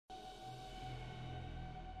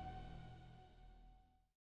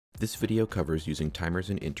This video covers using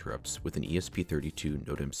timers and interrupts with an ESP32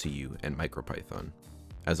 NodeMCU and MicroPython.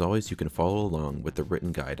 As always, you can follow along with the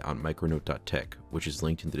written guide on micronote.tech, which is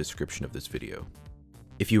linked in the description of this video.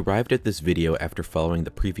 If you arrived at this video after following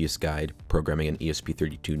the previous guide, programming an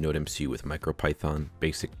ESP32 NodeMCU with MicroPython,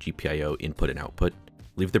 basic GPIO input and output,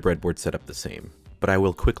 leave the breadboard setup the same, but I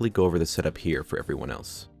will quickly go over the setup here for everyone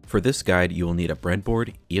else. For this guide, you will need a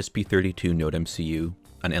breadboard, ESP32 NodeMCU,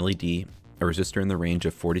 an LED, a resistor in the range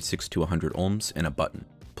of 46 to 100 ohms, and a button.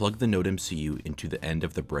 Plug the NodeMCU into the end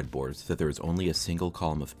of the breadboard so that there is only a single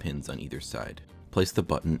column of pins on either side. Place the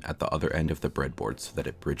button at the other end of the breadboard so that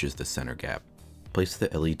it bridges the center gap. Place the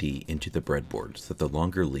LED into the breadboard so that the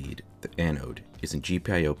longer lead, the anode, is in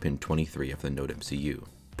GPIO pin 23 of the NodeMCU.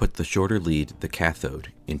 Put the shorter lead, the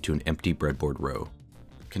cathode, into an empty breadboard row.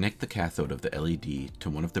 Connect the cathode of the LED to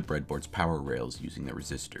one of the breadboard's power rails using the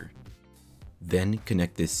resistor. Then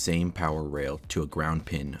connect this same power rail to a ground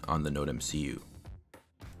pin on the NodeMCU.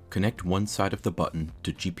 Connect one side of the button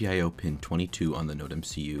to GPIO pin 22 on the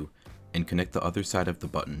NodeMCU, and connect the other side of the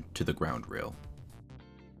button to the ground rail.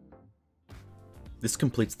 This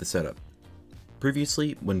completes the setup.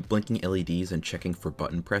 Previously, when blinking LEDs and checking for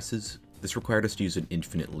button presses, this required us to use an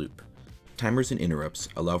infinite loop. Timers and interrupts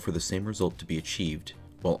allow for the same result to be achieved,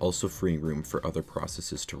 while also freeing room for other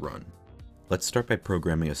processes to run. Let's start by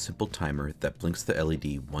programming a simple timer that blinks the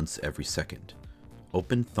LED once every second.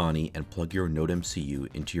 Open Thonny and plug your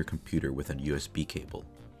NodeMCU into your computer with a USB cable.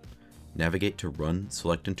 Navigate to Run,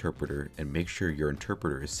 select Interpreter, and make sure your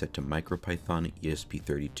interpreter is set to MicroPython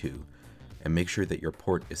ESP32, and make sure that your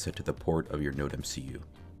port is set to the port of your NodeMCU.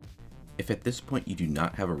 If at this point you do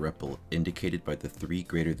not have a REPL indicated by the 3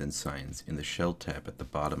 greater than signs in the Shell tab at the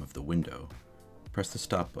bottom of the window, press the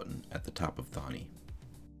Stop button at the top of Thonny.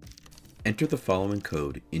 Enter the following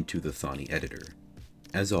code into the Thonny editor.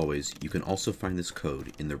 As always, you can also find this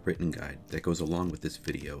code in the written guide that goes along with this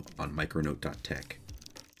video on micronote.tech.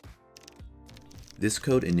 This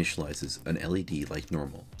code initializes an LED like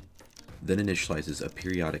normal, then initializes a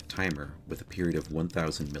periodic timer with a period of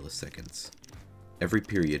 1000 milliseconds. Every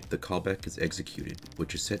period, the callback is executed,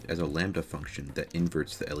 which is set as a lambda function that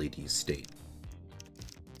inverts the LED's state.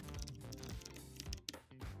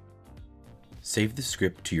 Save the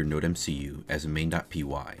script to your NodeMCU as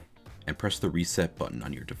main.py, and press the reset button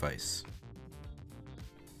on your device.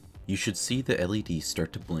 You should see the LED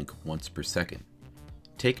start to blink once per second.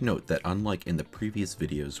 Take note that unlike in the previous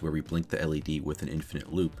videos where we blinked the LED with an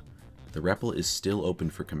infinite loop, the REPL is still open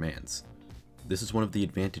for commands. This is one of the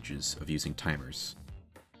advantages of using timers.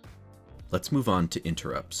 Let's move on to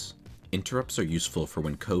interrupts. Interrupts are useful for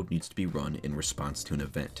when code needs to be run in response to an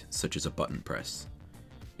event, such as a button press.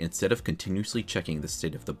 Instead of continuously checking the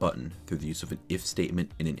state of the button through the use of an if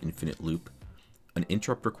statement in an infinite loop, an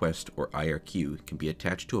interrupt request or IRQ can be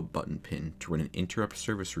attached to a button pin to run an interrupt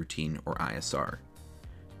service routine or ISR.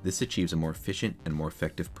 This achieves a more efficient and more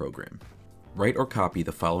effective program. Write or copy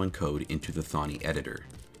the following code into the Thonny editor.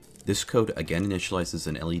 This code again initializes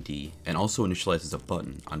an LED and also initializes a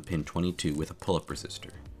button on pin 22 with a pull-up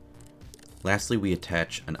resistor. Lastly, we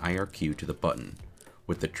attach an IRQ to the button,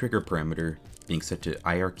 with the trigger parameter being set to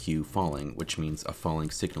IRQ falling, which means a falling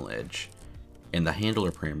signal edge, and the handler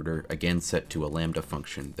parameter again set to a lambda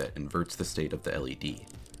function that inverts the state of the LED.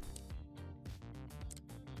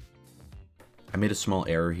 I made a small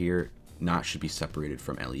error here, not should be separated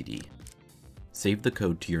from LED. Save the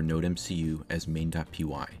code to your NodeMCU as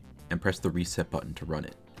main.py and press the reset button to run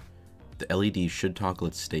it. The LED should toggle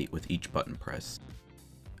its state with each button press.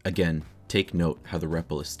 Again, take note how the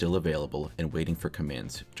REPL is still available and waiting for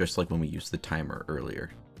commands, just like when we used the timer earlier.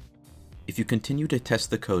 If you continue to test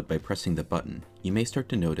the code by pressing the button, you may start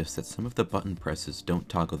to notice that some of the button presses don't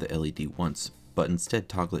toggle the LED once, but instead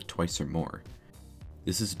toggle it twice or more.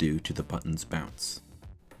 This is due to the button's bounce.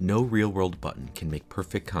 No real-world button can make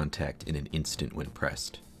perfect contact in an instant when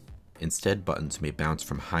pressed. Instead, buttons may bounce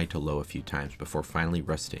from high to low a few times before finally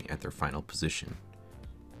resting at their final position.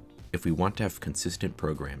 If we want to have consistent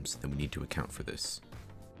programs, then we need to account for this.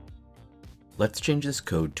 Let's change this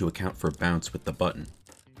code to account for bounce with the button.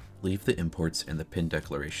 Leave the imports and the pin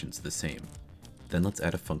declarations the same. Then let's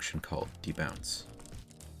add a function called debounce.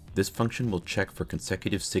 This function will check for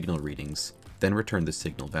consecutive signal readings, then return the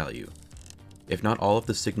signal value. If not all of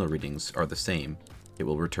the signal readings are the same, it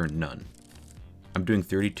will return none. I'm doing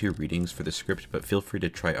 32 readings for the script, but feel free to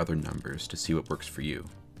try other numbers to see what works for you.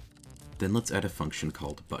 Then let's add a function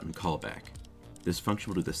called Buttoncallback. This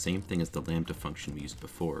function will do the same thing as the lambda function we used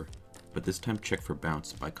before, but this time check for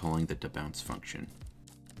bounce by calling the debounce function.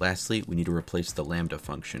 Lastly, we need to replace the lambda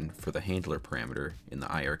function for the handler parameter in the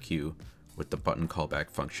IRQ with the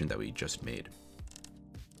Buttoncallback function that we just made.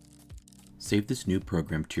 Save this new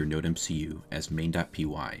program to your NodeMCU as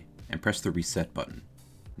main.py and press the reset button.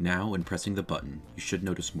 Now, when pressing the button, you should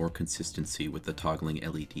notice more consistency with the toggling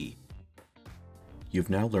LED. You've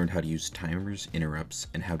now learned how to use timers, interrupts,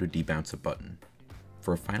 and how to debounce a button.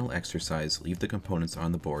 For a final exercise, leave the components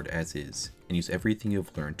on the board as is, and use everything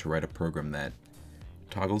you've learned to write a program that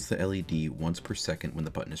toggles the LED once per second when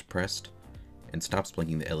the button is pressed, and stops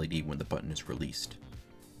blinking the LED when the button is released.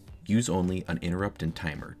 Use only an interrupt and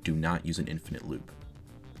timer, do not use an infinite loop.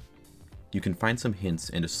 You can find some hints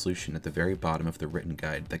and a solution at the very bottom of the written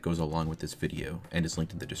guide that goes along with this video and is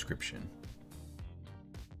linked in the description.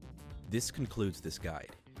 This concludes this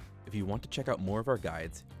guide. If you want to check out more of our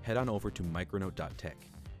guides, head on over to micronote.tech.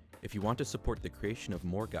 If you want to support the creation of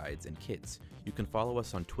more guides and kits, you can follow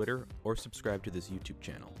us on Twitter or subscribe to this YouTube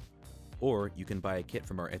channel. Or you can buy a kit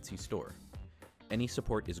from our Etsy store. Any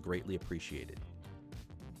support is greatly appreciated.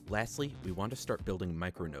 Lastly, we want to start building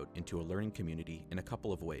Micronote into a learning community in a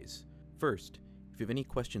couple of ways. First, if you have any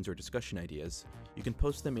questions or discussion ideas, you can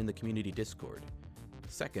post them in the community Discord.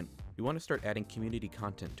 Second, we want to start adding community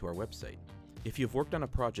content to our website. If you've worked on a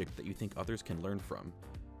project that you think others can learn from,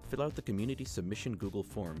 fill out the community submission Google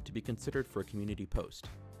form to be considered for a community post.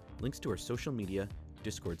 Links to our social media,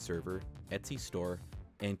 Discord server, Etsy store,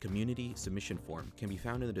 and community submission form can be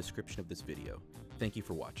found in the description of this video. Thank you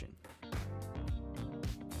for watching.